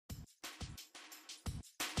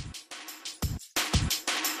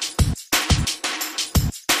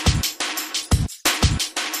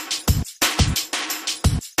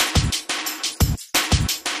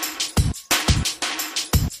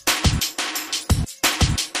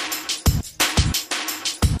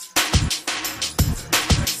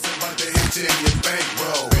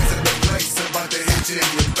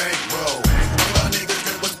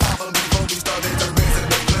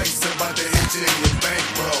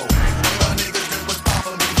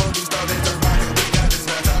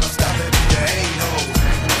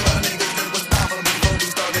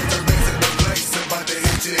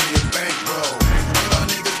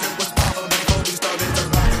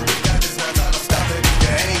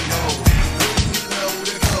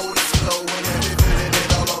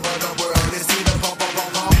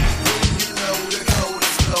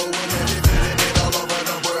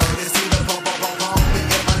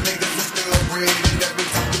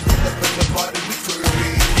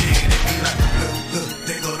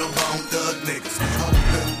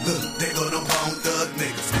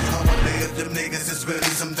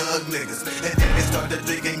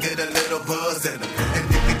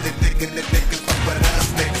they can fuck with us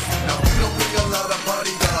niggas. Now we don't bring a lot of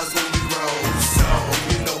bodyguards when we roll, so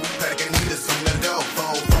you know we packing heaters from the door.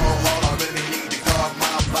 All I really need to guard my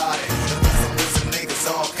body. The rest of some niggas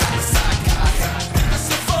all kind of psychotic.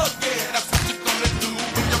 So fuck yeah, that's what you gonna do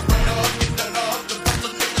when you run up, get done up, the rest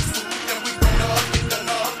of niggas food. And we run up, get done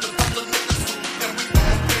up, the rest of niggas food. And we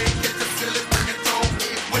gon' pay, get the silly, bring it on me.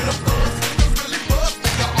 When the buzz niggas really buzz,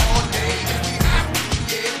 nigga all day. And we happy,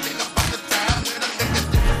 yeah, think about the time when a nigga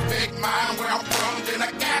disrespect mine. Where I'm from, then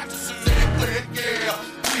I got to say click, yeah.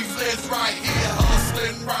 Cleveland's right here,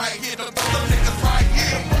 hustling right here, the other niggas right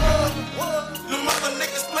here. What? The mother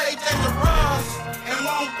niggas play dangerous and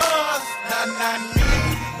won't buzz. Not me,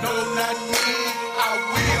 no, not me. I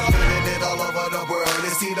will. Putting it all over the world.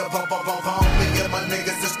 They see the bump. Me and my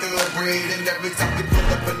niggas are still breathing. Every time we pull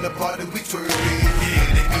up in the party, we truly. Yeah,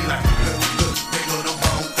 they be like, look, they go to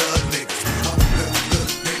bone thug niggas. Look,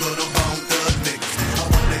 they go to bone thug niggas. I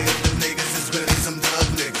wonder if the niggas is really some thug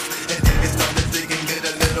niggas. And then they start to think and get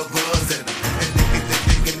a little buzz in them. And they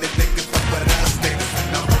thinking that they can fuck with us niggas.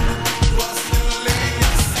 Now, what's the lead?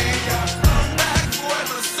 I see ya. I'm back for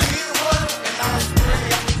the scene, what? And I spray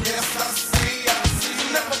ya. Yes, I see ya. See you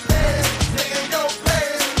never there. Stay in your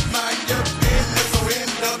place. Mind your business or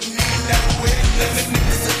end up needing that witness.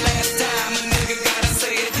 This the last time a nigga gotta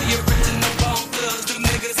say it. The original bone thugs, the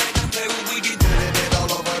niggas ain't gonna play what we get. Putting it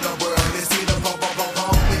all over the world. They see the bump.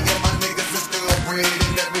 Me and my niggas are still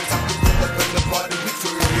breathing. Every time we pull up in the party, we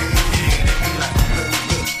truly. Yeah, they be like,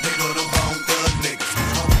 look, they go to bone thug niggas.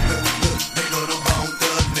 Look, they go to bone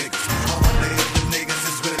thug niggas. I wonder if the niggas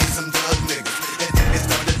is really some thug niggas. And then they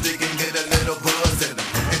start to think and get a little buzz in them.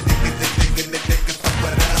 And thinking that they can fuck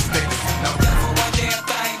with us niggas. Now, For one damn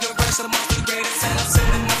thing, the rest of most the greatest, and I'm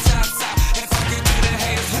sending my shots out and fuck it to the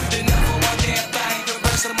haters. The never one damn thing, the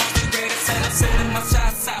rest of most the greatest, and I'm sending my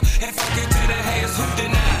shots out and fuck it to the haters. Who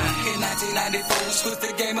deny? In 1994, we switched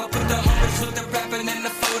the game up with the homies, with the rapping and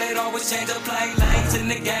the flow. They'd always change up, play lanes in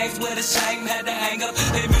the games where the shame had to hang up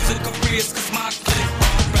their music careers, 'cause my clip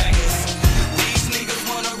on bangers. These niggas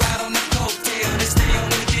wanna ride on the coattail, they stay on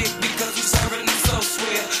the dick because we serving them so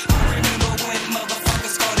swell. I remember when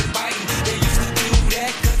motherfuckers started biting, they used to do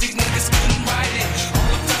that 'cause these niggas couldn't write it. All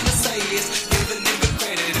I'm trying to say is give a nigga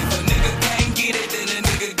credit. If a nigga can't get it, then a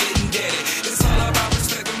nigga getting deaded. It's all about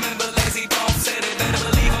respect. Remember Lazy Bone said it. Better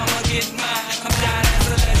believe I'ma get mine. I'm dying as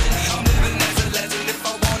a legend, I'm living as a legend. If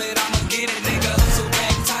I want it, I'ma get it. Nigga hustle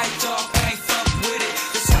gang tight, y'all can't fuck with it.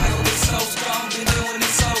 The style is so strong, been doing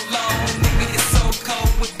it so long. The nigga is so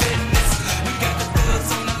cold with business. We got the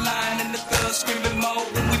thugs on the line and the thugs screaming more.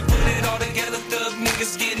 When we put it all together, thug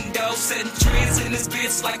niggas getting dough. Setting trends in this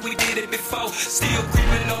bitch like we did it before. Still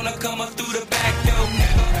creeping on her, come up through the back.